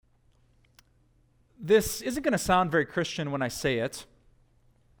This isn't going to sound very Christian when I say it,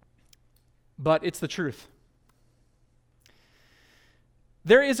 but it's the truth.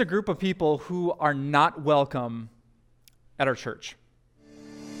 There is a group of people who are not welcome at our church.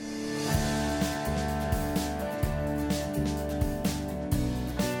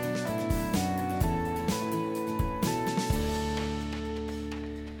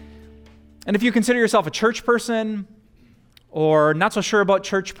 And if you consider yourself a church person, or not so sure about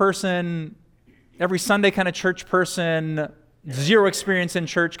church person, every Sunday kind of church person, zero experience in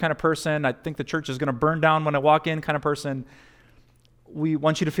church kind of person, I think the church is going to burn down when I walk in kind of person, we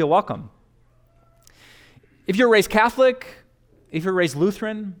want you to feel welcome. If you're raised Catholic, if you're raised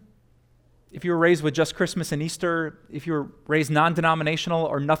Lutheran, if you were raised with just Christmas and Easter, if you were raised non-denominational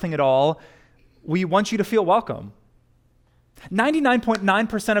or nothing at all, we want you to feel welcome.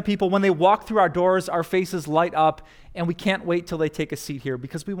 99.9% of people, when they walk through our doors, our faces light up, and we can't wait till they take a seat here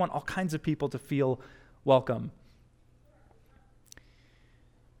because we want all kinds of people to feel welcome.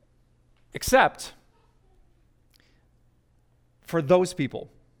 Except for those people.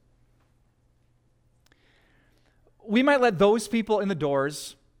 We might let those people in the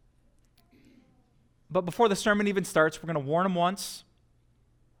doors, but before the sermon even starts, we're going to warn them once,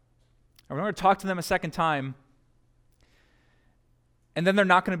 and we're going to talk to them a second time, and then they're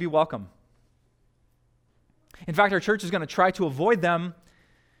not going to be welcome. In fact, our church is going to try to avoid them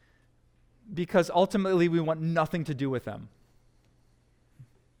because ultimately we want nothing to do with them.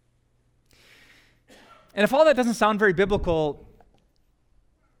 And if all that doesn't sound very biblical,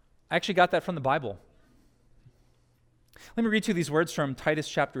 I actually got that from the Bible. Let me read you these words from Titus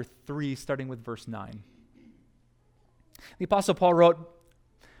chapter 3, starting with verse 9. The Apostle Paul wrote,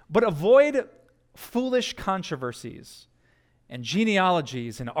 "But avoid foolish controversies and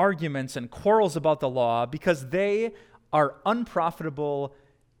genealogies and arguments and quarrels about the law, because they are unprofitable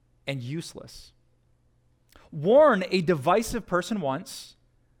and useless. Warn a divisive person once,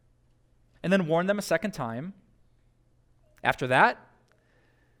 and then warn them a second time. After that,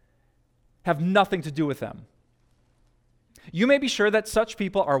 have nothing to do with them. You may be sure that such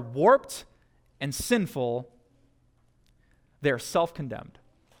people are warped and sinful. They are self-condemned."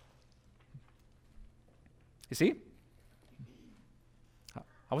 You see?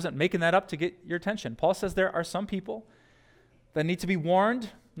 I wasn't making that up to get your attention. Paul says there are some people that need to be warned,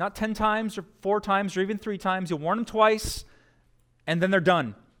 not 10 times or 4 times or even 3 times. You'll warn them twice, and then they're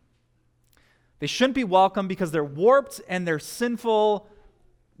done. They shouldn't be welcome because they're warped and they're sinful.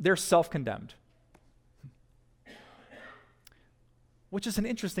 They're self-condemned. Which is an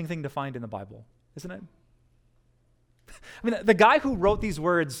interesting thing to find in the Bible, isn't it? I mean, the guy who wrote these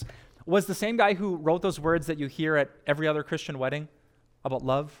words was the same guy who wrote those words that you hear at every other Christian wedding about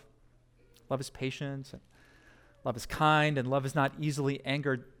love. Love is patient, and love is kind, and love is not easily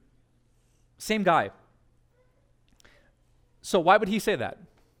angered. Same guy. So why would he say that?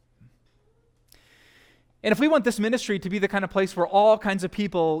 And if we want this ministry to be the kind of place where all kinds of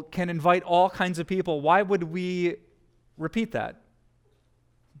people can invite all kinds of people, why would we repeat that?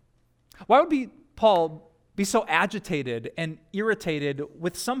 Why would Paul be so agitated and irritated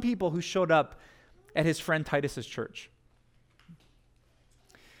with some people who showed up at his friend Titus's church?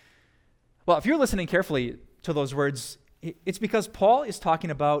 Well, if you're listening carefully to those words, it's because Paul is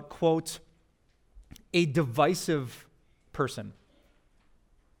talking about, quote, a divisive person.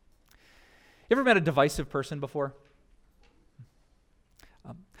 You ever met a divisive person before?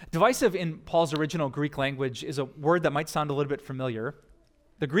 Divisive in Paul's original Greek language is a word that might sound a little bit familiar.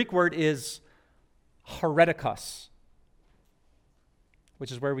 The Greek word is heretikos,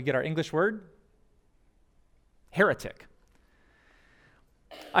 which is where we get our English word, heretic.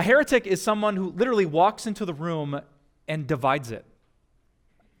 A heretic is someone who literally walks into the room and divides it.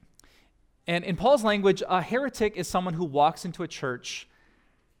 And in Paul's language, a heretic is someone who walks into a church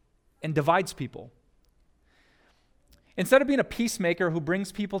and divides people. Instead of being a peacemaker who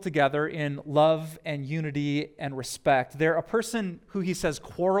brings people together in love and unity and respect, they're a person who, he says,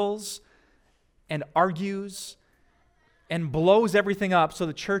 quarrels and argues and blows everything up so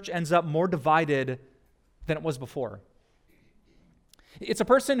the church ends up more divided than it was before. It's a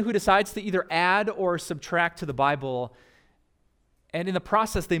person who decides to either add or subtract to the Bible, and in the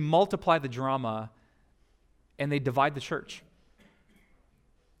process, they multiply the drama and they divide the church.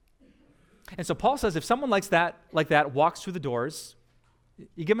 And so Paul says if someone like that walks through the doors,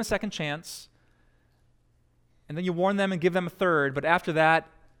 you give them a second chance, and then you warn them and give them a third, but after that,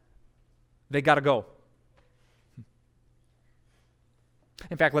 they got to go.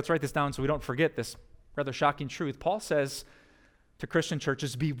 In fact, let's write this down so we don't forget this rather shocking truth. Paul says to Christian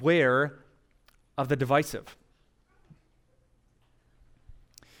churches, beware of the divisive.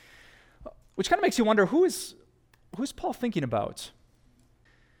 Which kind of makes you wonder, who's Paul thinking about?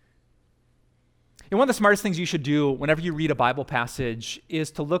 And one of the smartest things you should do whenever you read a Bible passage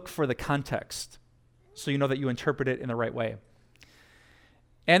is to look for the context so you know that you interpret it in the right way.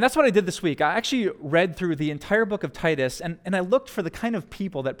 And that's what I did this week. I actually read through the entire book of Titus, and I looked for the kind of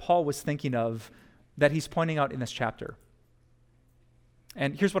people that Paul was thinking of that he's pointing out in this chapter.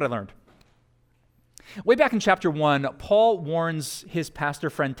 And here's what I learned. Way back in chapter 1, Paul warns his pastor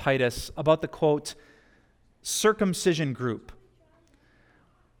friend Titus about the, quote, circumcision group.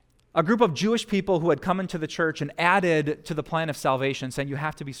 A group of Jewish people who had come into the church and added to the plan of salvation, saying you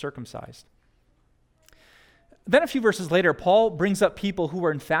have to be circumcised. Then a few verses later, Paul brings up people who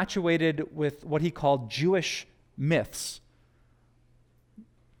were infatuated with what he called Jewish myths.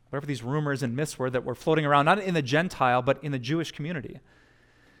 Whatever these rumors and myths were that were floating around, not in the Gentile, but in the Jewish community.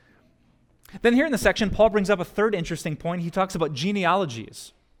 Then here in the section, Paul brings up a third interesting point. He talks about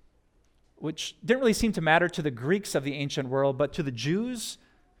genealogies, which didn't really seem to matter to the Greeks of the ancient world, but to the Jews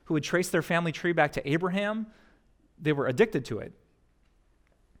who would trace their family tree back to Abraham, they were addicted to it.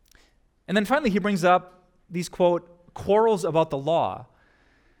 And then finally, he brings up these, quote, quarrels about the law,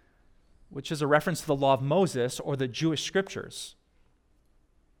 which is a reference to the law of Moses or the Jewish scriptures.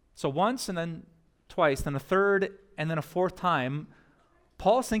 So once and then twice, then a third and then a fourth time,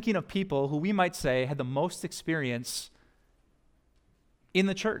 Paul's thinking of people who we might say had the most experience in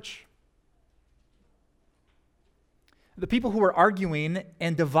the church. The people who were arguing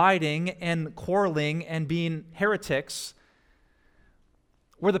and dividing and quarreling and being heretics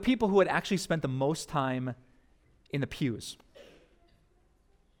were the people who had actually spent the most time in the pews.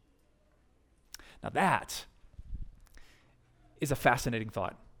 Now that is a fascinating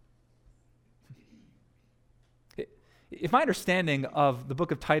thought. If my understanding of the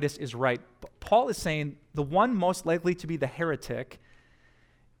book of Titus is right, Paul is saying the one most likely to be the heretic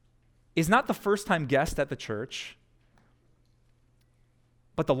is not the first-time guest at the church,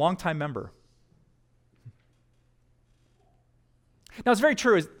 but the longtime member. Now, it's very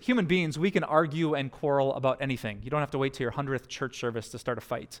true, as human beings, we can argue and quarrel about anything. You don't have to wait till your 100th church service to start a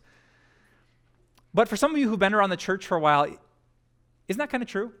fight. But for some of you who've been around the church for a while, isn't that kind of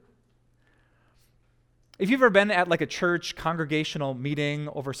true? If you've ever been at like a church congregational meeting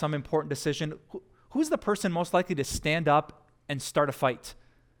over some important decision, who's the person most likely to stand up and start a fight?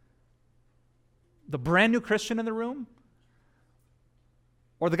 The brand new Christian in the room?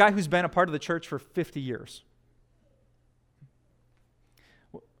 Or the guy who's been a part of the church for 50 years?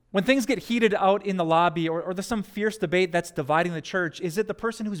 When things get heated out in the lobby or there's some fierce debate that's dividing the church, is it the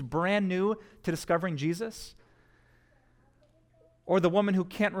person who's brand new to discovering Jesus? Or the woman who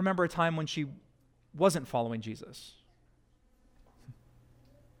can't remember a time when she wasn't following Jesus?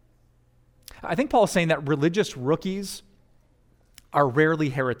 I think Paul's saying that religious rookies are rarely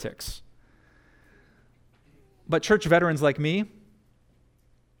heretics. But church veterans like me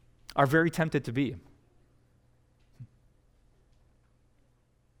are very tempted to be.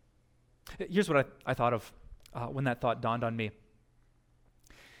 Here's what I thought of when that thought dawned on me.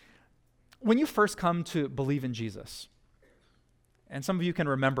 When you first come to believe in Jesus, and some of you can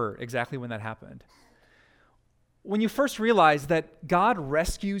remember exactly when that happened, when you first realize that God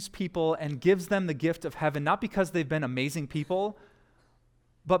rescues people and gives them the gift of heaven, not because they've been amazing people,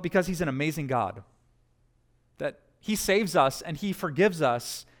 but because he's an amazing God. That he saves us and he forgives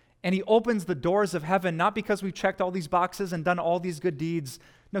us and he opens the doors of heaven, not because we've checked all these boxes and done all these good deeds.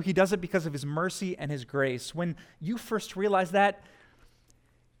 No, he does it because of his mercy and his grace. When you first realize that,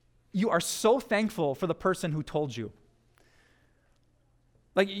 you are so thankful for the person who told you.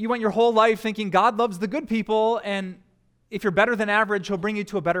 Like you went your whole life thinking God loves the good people, and if you're better than average, he'll bring you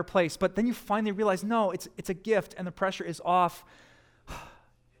to a better place. But then you finally realize, no, it's a gift and the pressure is off.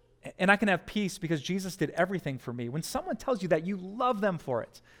 And I can have peace because Jesus did everything for me. When someone tells you that, you love them for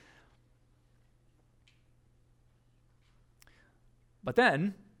it. But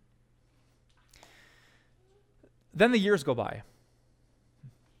then the years go by.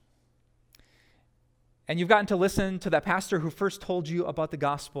 And you've gotten to listen to that pastor who first told you about the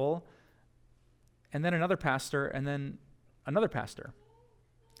gospel, and then another pastor, and then another pastor.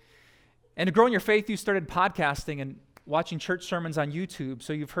 And to grow in your faith, you started podcasting and watching church sermons on YouTube.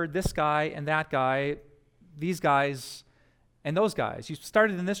 So you've heard this guy and that guy, these guys and those guys. You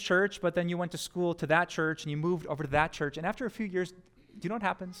started in this church, but then you went to school to that church, and you moved over to that church. And after a few years, do you know what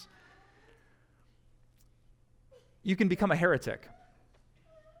happens? You can become a heretic.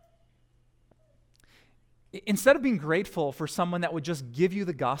 Instead of being grateful for someone that would just give you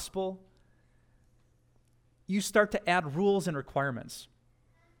the gospel, you start to add rules and requirements.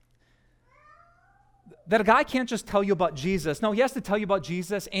 That a guy can't just tell you about Jesus. No, he has to tell you about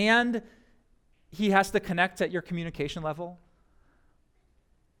Jesus, and he has to connect at your communication level.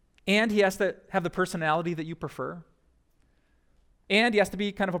 And he has to have the personality that you prefer. And he has to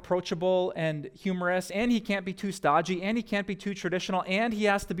be kind of approachable and humorous. And he can't be too stodgy. And he can't be too traditional. And he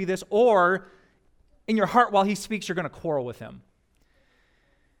has to be this. Or in your heart while he speaks, you're going to quarrel with him.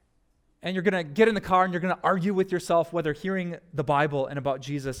 And you're going to get in the car and you're going to argue with yourself whether hearing the Bible and about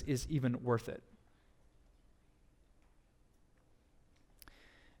Jesus is even worth it.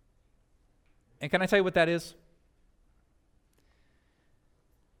 And can I tell you what that is?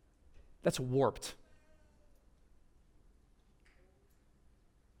 That's warped.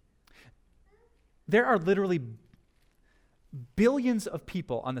 There are literally billions of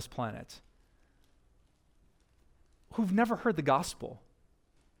people on this planet who've never heard the gospel.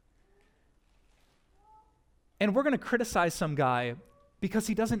 And we're going to criticize some guy because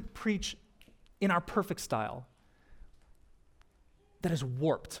he doesn't preach in our perfect style that is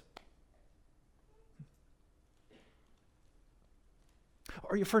warped.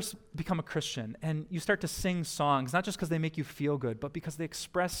 Or you first become a Christian and you start to sing songs, not just because they make you feel good, but because they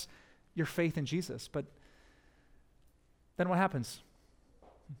express your faith in Jesus. But then what happens?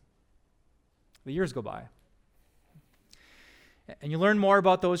 The years go by. And you learn more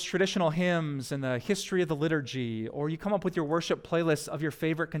about those traditional hymns and the history of the liturgy, or you come up with your worship playlist of your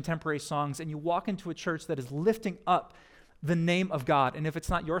favorite contemporary songs, and you walk into a church that is lifting up the name of God. And if it's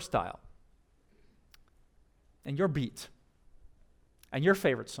not your style, and your beat, and your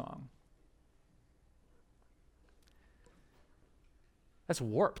favorite song, that's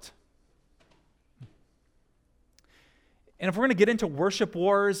warped. And if we're going to get into worship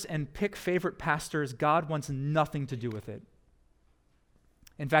wars and pick favorite pastors, God wants nothing to do with it.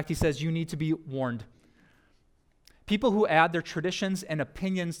 In fact, he says you need to be warned. People who add their traditions and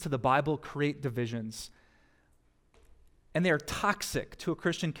opinions to the Bible create divisions. And they are toxic to a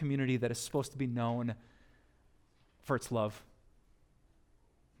Christian community that is supposed to be known for its love.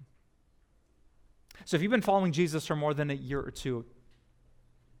 So if you've been following Jesus for more than a year or two,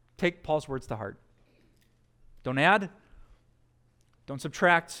 take Paul's words to heart. Don't add, don't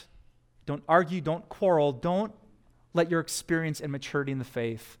subtract, don't argue, don't quarrel, don't let your experience and maturity in the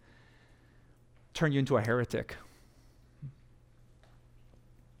faith turn you into a heretic.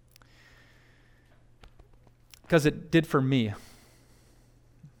 Because it did for me.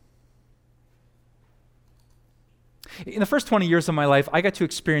 In the first 20 years of my life, I got to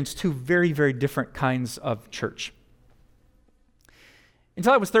experience two very, very different kinds of church.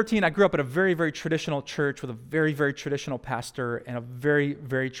 Until I was 13, I grew up at a very, very traditional church with a very, very traditional pastor and a very,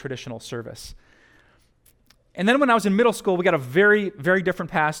 very traditional service. And then when I was in middle school, we got a very, very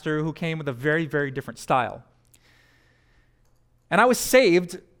different pastor who came with a very, very different style. And I was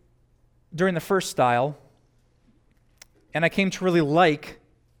saved during the first style, and I came to really like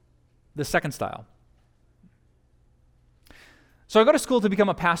the second style. So I go to school to become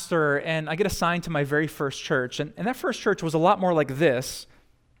a pastor, and I get assigned to my very first church. And that first church was a lot more like this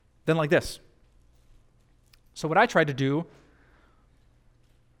than like this. So what I tried to do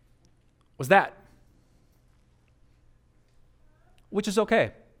was that, which is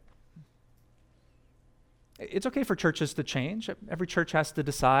okay. It's okay for churches to change. Every church has to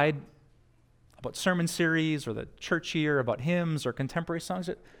decide about sermon series or the church year, about hymns or contemporary songs.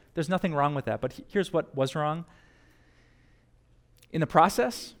 There's nothing wrong with that. But here's what was wrong. In the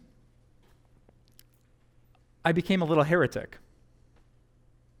process, I became a little heretic.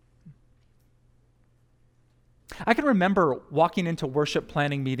 I can remember walking into worship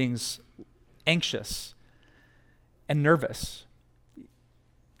planning meetings anxious and nervous,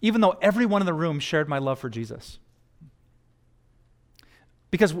 even though everyone in the room shared my love for Jesus.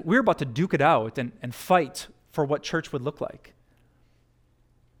 Because we were about to duke it out and fight for what church would look like.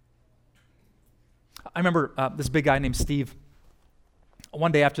 I remember this big guy named Steve.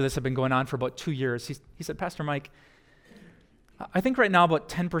 One day after this had been going on for about 2 years, he said, Pastor Mike, I think right now about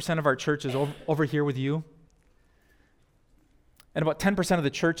 10% of our church is over here with you. And about 10% of the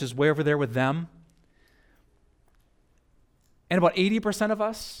church is way over there with them. And about 80% of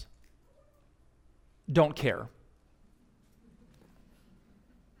us don't care.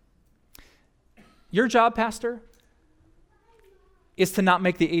 Your job, Pastor, is to not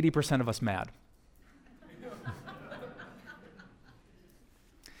make the 80% of us mad.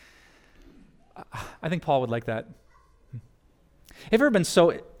 I think Paul would like that. Have you ever been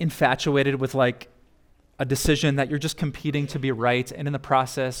so infatuated with like a decision that you're just competing to be right, and in the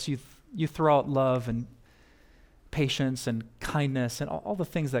process you throw out love and patience and kindness and all the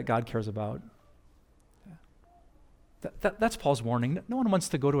things that God cares about? That's Paul's warning. No one wants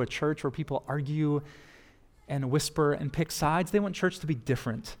to go to a church where people argue and whisper and pick sides. They want church to be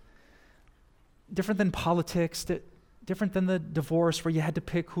different. different than politics, different than the divorce where you had to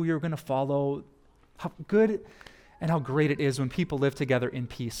pick who you were going to follow. How good and how great it is when people live together in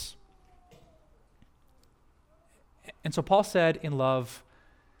peace. And so Paul said in love,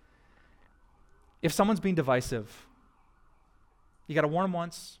 if someone's being divisive, you got to warn them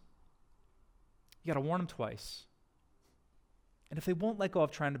once, you got to warn them twice. And if they won't let go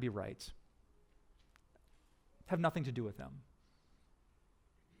of trying to be right, have nothing to do with them.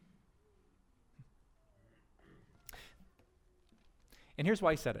 And here's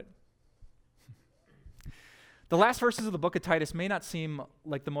why he said it. The last verses of the book of Titus may not seem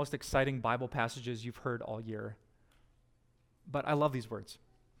like the most exciting Bible passages you've heard all year, but I love these words.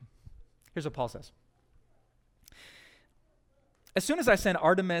 Here's what Paul says. As soon as I send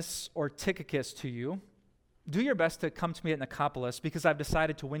Artemas or Tychicus to you, do your best to come to me at Nicopolis because I've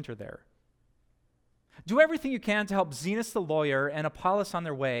decided to winter there. Do everything you can to help Zenas the lawyer and Apollos on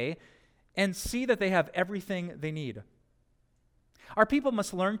their way and see that they have everything they need. Our people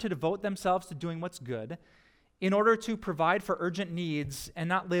must learn to devote themselves to doing what's good in order to provide for urgent needs and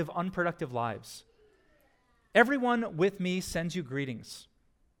not live unproductive lives. Everyone with me sends you greetings.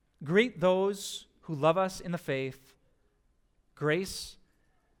 Greet those who love us in the faith. Grace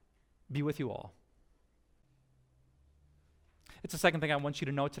be with you all. It's the second thing I want you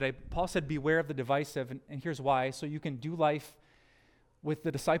to know today. Paul said, beware of the divisive, and here's why. So you can do life with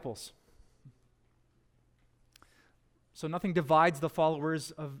the disciples. So nothing divides the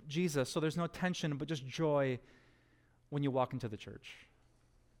followers of Jesus. So there's no tension, but just joy when you walk into the church.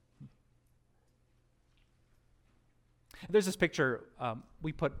 There's this picture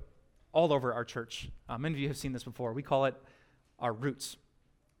we put all over our church. Many of you have seen this before. We call it our roots.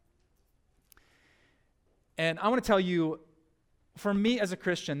 And I want to tell you, for me as a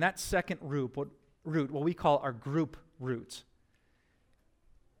Christian, that second root, what we call our group root,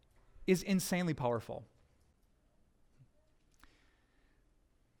 is insanely powerful.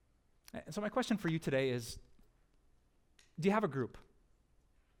 And so my question for you today is, do you have a group?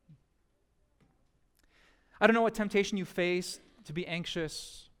 I don't know what temptation you face to be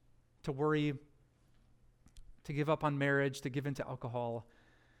anxious, to worry, to give up on marriage, to give into alcohol,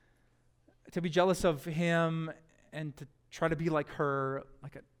 to be jealous of him and to try to be like her.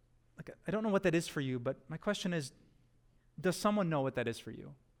 I don't know what that is for you, but my question is, does someone know what that is for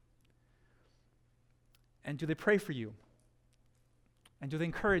you? And do they pray for you? And do they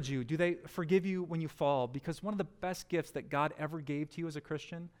encourage you? Do they forgive you when you fall? Because one of the best gifts that God ever gave to you as a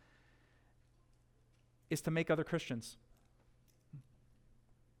Christian is to make other Christians.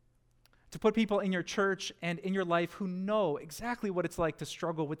 To put people in your church and in your life who know exactly what it's like to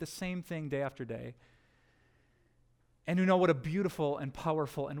struggle with the same thing day after day, and who know what a beautiful and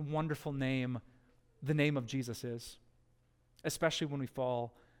powerful and wonderful name the name of Jesus is, especially when we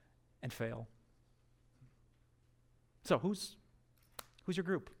fall and fail. So who's your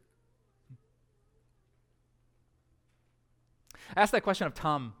group? I asked that question of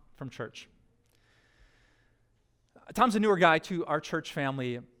Tom from church. Tom's a newer guy to our church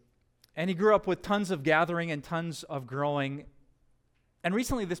family, and he grew up with tons of gathering and tons of growing. And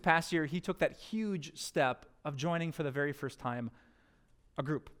recently, this past year, he took that huge step of joining for the very first time a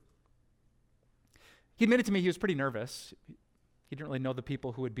group. He admitted to me he was pretty nervous. He didn't really know the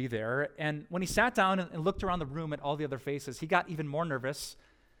people who would be there. And when he sat down and looked around the room at all the other faces, he got even more nervous.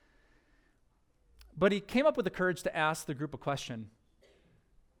 But he came up with the courage to ask the group a question.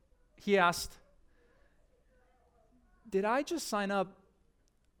 He asked, "Did I just sign up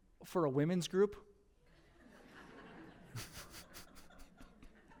for a women's group?"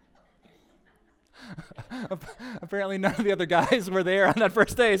 Apparently none of the other guys were there on that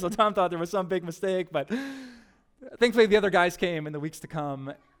first day, so Tom thought there was some big mistake, but thankfully the other guys came in the weeks to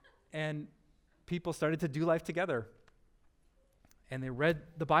come, and people started to do life together. And they read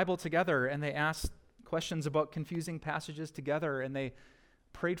the Bible together, and they asked questions about confusing passages together, and they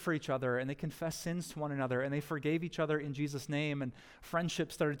prayed for each other, and they confessed sins to one another, and they forgave each other in Jesus' name, and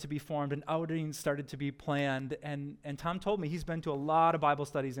friendships started to be formed, and outings started to be planned. And Tom told me he's been to a lot of Bible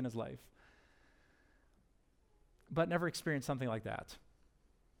studies in his life, but never experienced something like that.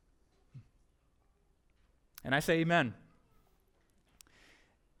 And I say amen.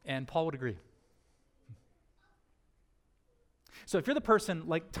 And Paul would agree. So if you're the person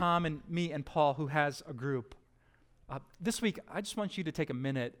like Tom and me and Paul who has a group, this week I just want you to take a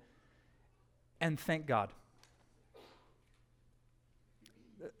minute and thank God.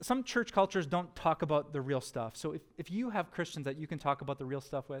 Some church cultures don't talk about the real stuff. So if you have Christians that you can talk about the real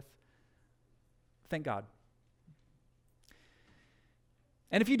stuff with, thank God.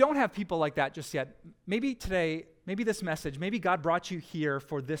 And if you don't have people like that just yet, maybe today, maybe this message, maybe God brought you here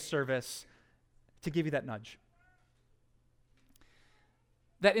for this service to give you that nudge.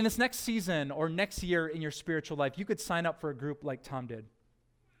 That in this next season or next year in your spiritual life, you could sign up for a group like Tom did.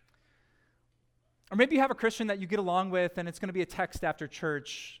 Or maybe you have a Christian that you get along with and it's going to be a text after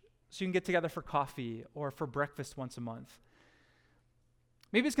church so you can get together for coffee or for breakfast once a month.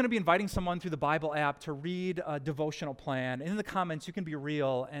 Maybe it's going to be inviting someone through the Bible app to read a devotional plan. And in the comments, you can be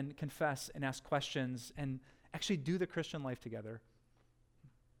real and confess and ask questions and actually do the Christian life together.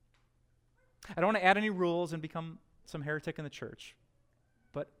 I don't want to add any rules and become some heretic in the church,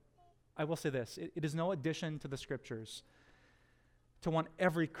 but I will say this. It is no addition to the scriptures to want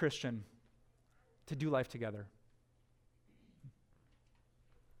every Christian to do life together,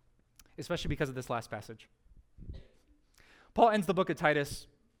 especially because of this last passage. Paul ends the book of Titus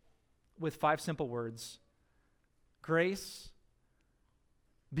with 5 simple words: grace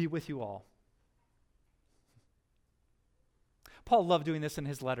be with you all. Paul loved doing this in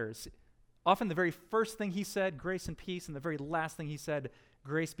his letters. Often the very first thing he said, grace and peace, and the very last thing he said,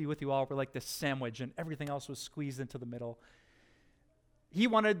 grace be with you all, were like this sandwich, and everything else was squeezed into the middle. He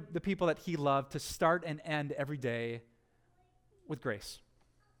wanted the people that he loved to start and end every day with grace.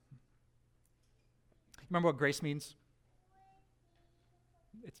 Remember what grace means?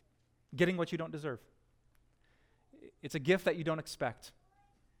 It's getting what you don't deserve. It's a gift that you don't expect.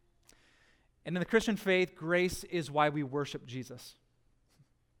 And in the Christian faith, grace is why we worship Jesus.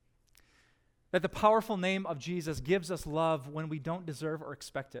 That the powerful name of Jesus gives us love when we don't deserve or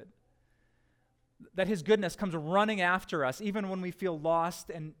expect it. That his goodness comes running after us even when we feel lost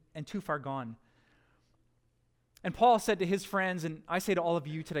and too far gone. And Paul said to his friends, and I say to all of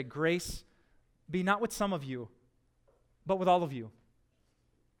you today, grace be not with some of you, but with all of you.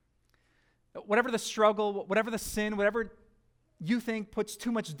 Whatever the struggle, whatever the sin, whatever you think puts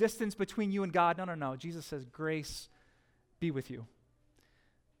too much distance between you and God, no. Jesus says, grace be with you.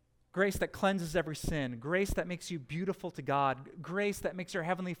 Grace that cleanses every sin. Grace that makes you beautiful to God. Grace that makes your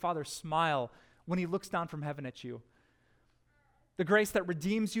heavenly Father smile when he looks down from heaven at you. The grace that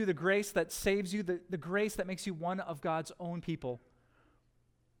redeems you, the grace that saves you, the grace that makes you one of God's own people.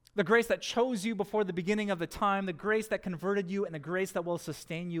 The grace that chose you before the beginning of the time, the grace that converted you, and the grace that will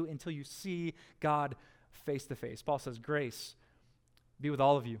sustain you until you see God face to face. Paul says, grace be with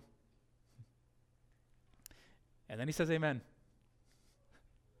all of you. And then he says, amen.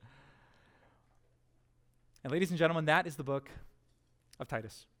 And ladies and gentlemen, that is the book of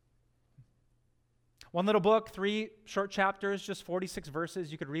Titus. One little book, 3 short chapters, just 46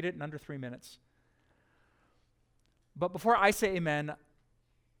 verses. You could read it in under 3 minutes. But before I say amen,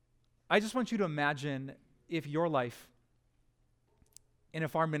 I just want you to imagine if your life and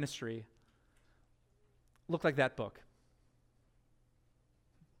if our ministry looked like that book.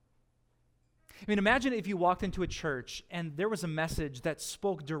 I mean, imagine if you walked into a church and there was a message that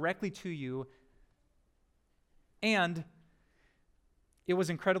spoke directly to you and it was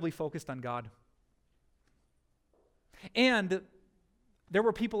incredibly focused on God. And there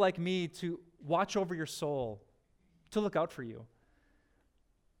were people like me to watch over your soul, to look out for you.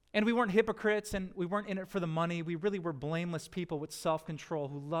 And we weren't hypocrites and we weren't in it for the money. We really were blameless people with self-control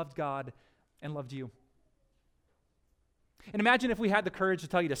who loved God and loved you. And imagine if we had the courage to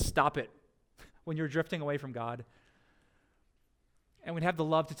tell you to stop it when you're drifting away from God. And we'd have the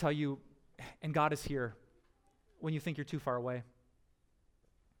love to tell you, and God is here, when you think you're too far away.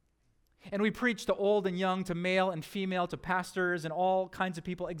 And we preach to old and young, to male and female, to pastors and all kinds of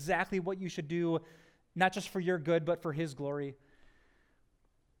people exactly what you should do, not just for your good, but for his glory.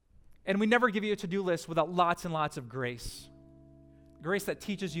 And we never give you a to-do list without lots and lots of grace. Grace that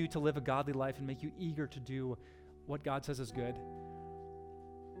teaches you to live a godly life and make you eager to do what God says is good.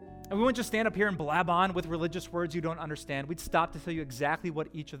 And we wouldn't just stand up here and blab on with religious words you don't understand. We'd stop to tell you exactly what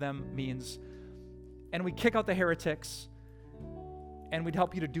each of them means. And we'd kick out the heretics, and we'd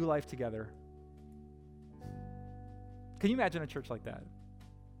help you to do life together. Can you imagine a church like that?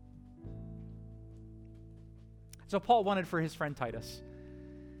 So Paul wanted for his friend Titus,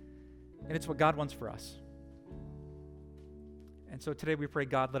 and it's what God wants for us. And so today we pray,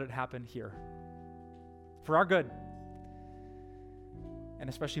 God, let it happen here. For our good, and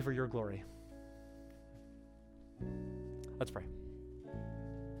especially for your glory. Let's pray.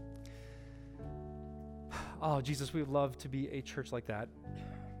 Oh, Jesus, we would love to be a church like that.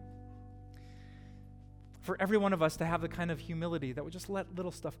 For every one of us to have the kind of humility that would just let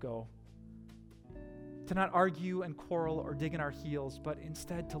little stuff go. To not argue and quarrel or dig in our heels, but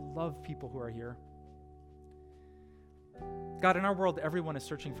instead to love people who are here. God, in our world, everyone is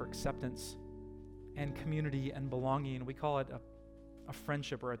searching for acceptance and community and belonging. We call it a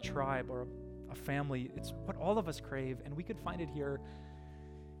friendship or a tribe or a family. It's what all of us crave, and we could find it here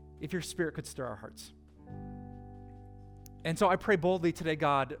if your Spirit could stir our hearts. And so I pray boldly today,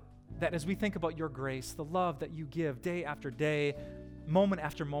 God, that as we think about your grace, the love that you give day after day, moment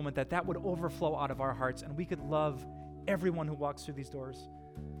after moment, that would overflow out of our hearts and we could love everyone who walks through these doors.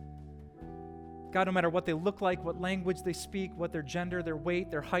 God, no matter what they look like, what language they speak, what their gender, their weight,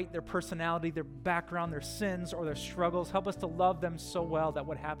 their height, their personality, their background, their sins, or their struggles, help us to love them so well that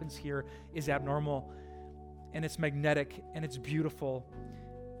what happens here is abnormal, and it's magnetic, and it's beautiful,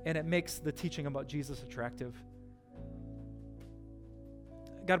 and it makes the teaching about Jesus attractive.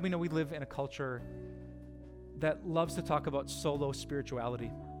 God, we know we live in a culture that loves to talk about solo spirituality,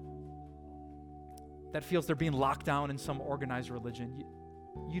 that feels they're being locked down in some organized religion.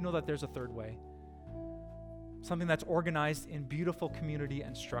 You know that there's a third way, something that's organized in beautiful community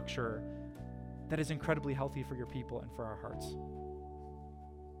and structure that is incredibly healthy for your people and for our hearts.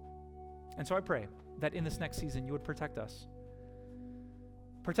 And so I pray that in this next season, you would protect us.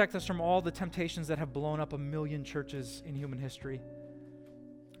 Protect us from all the temptations that have blown up 1 million churches in human history.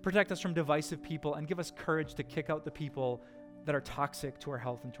 Protect us from divisive people and give us courage to kick out the people that are toxic to our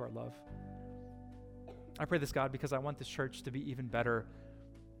health and to our love. I pray this, God, because I want this church to be even better.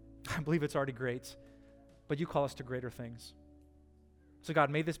 I believe it's already great, but you call us to greater things. So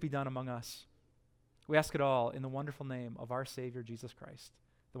God, may this be done among us. We ask it all in the wonderful name of our Savior, Jesus Christ,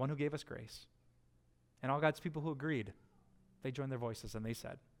 the one who gave us grace. And all God's people who agreed, they joined their voices and they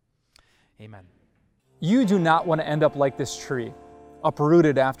said, amen. You do not want to end up like this tree,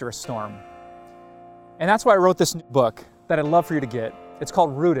 uprooted after a storm. And that's why I wrote this new book that I'd love for you to get. It's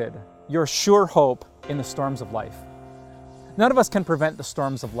called Rooted, Your Sure Hope in the Storms of Life. None of us can prevent the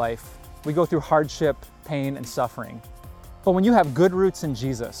storms of life. We go through hardship, pain, and suffering. But when you have good roots in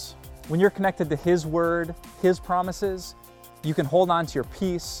Jesus, when you're connected to His Word, His promises, you can hold on to your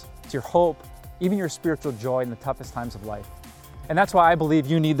peace, to your hope, even your spiritual joy in the toughest times of life. And that's why I believe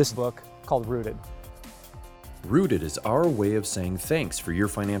you need this book called Rooted. Rooted is our way of saying thanks for your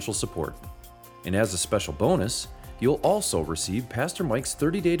financial support. And as a special bonus, you'll also receive Pastor Mike's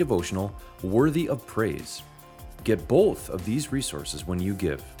 30-day devotional, Worthy of Praise. Get both of these resources when you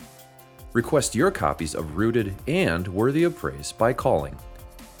give. Request your copies of Rooted and Worthy of Praise by calling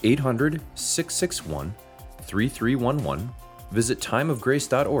 800-661-3311, visit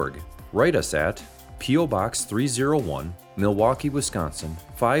timeofgrace.org, write us at P.O. Box 301, Milwaukee, Wisconsin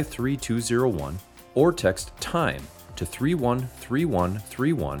 53201, or text TIME to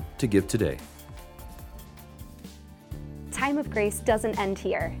 313131 to give today. Time of Grace doesn't end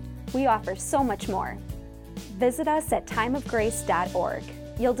here. We offer so much more. Visit us at timeofgrace.org.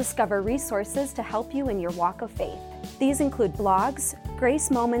 You'll discover resources to help you in your walk of faith. These include blogs, Grace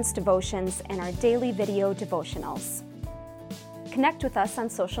Moments devotions, and our daily video devotionals. Connect with us on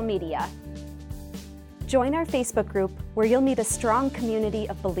social media. Join our Facebook group where you'll meet a strong community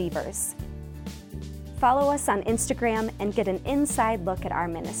of believers. Follow us on Instagram and get an inside look at our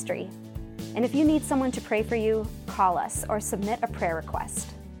ministry. And if you need someone to pray for you, call us or submit a prayer request.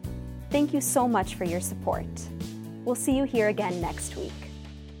 Thank you so much for your support. We'll see you here again next week.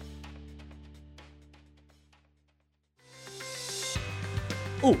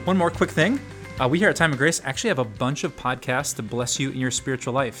 Oh, one more quick thing. We here at Time of Grace actually have a bunch of podcasts to bless you in your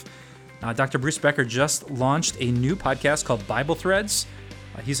spiritual life. Dr. Bruce Becker just launched a new podcast called Bible Threads.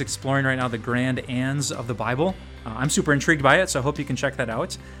 He's exploring right now the grand ands of the Bible. I'm super intrigued by it, so I hope you can check that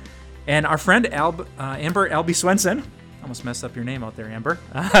out. And our friend Amber Albee Swenson, almost messed up your name out there, Amber.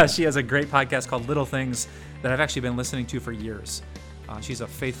 She has a great podcast called Little Things that I've actually been listening to for years. She's a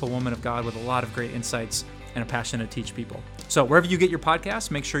faithful woman of God with a lot of great insights and a passion to teach people. So wherever you get your podcasts,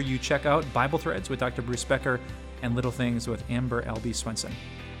 make sure you check out Bible Threads with Dr. Bruce Becker and Little Things with Amber Albee Swenson.